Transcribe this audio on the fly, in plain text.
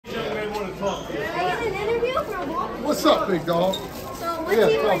want to talk to you. Can I get an interview for a ball? What's up, big dog? So what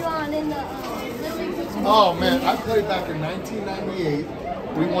team were you on in the Oh man, I played back in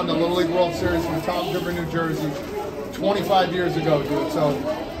 1998. We won the Little League World Series from Tom River, New Jersey, 25 years ago, dude. So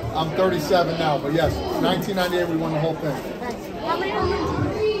I'm 37 now, but yes, 1998 we won the whole thing. How many home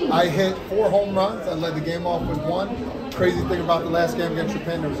runs? I hit 4 home runs. I led the game off with 1. Crazy thing about the last game against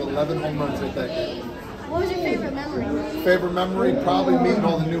Japan, there was 11 home runs hit that game. What was your favorite memory? Favorite memory? Probably meeting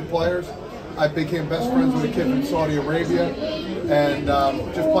all the new players. I became best friends with a kid from Saudi Arabia, and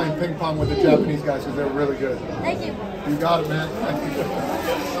just playing ping pong with the Japanese guys because they were really good. Thank you. You got it, man.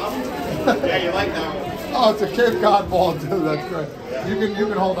 Yeah, you like that one. Oh, it's a Cape Cod ball too. That's great. You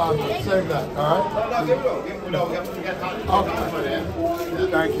can hold on to it. Save that. All right. No, give it go. We got time.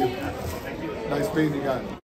 Okay. Thank you. Nice meeting you guys.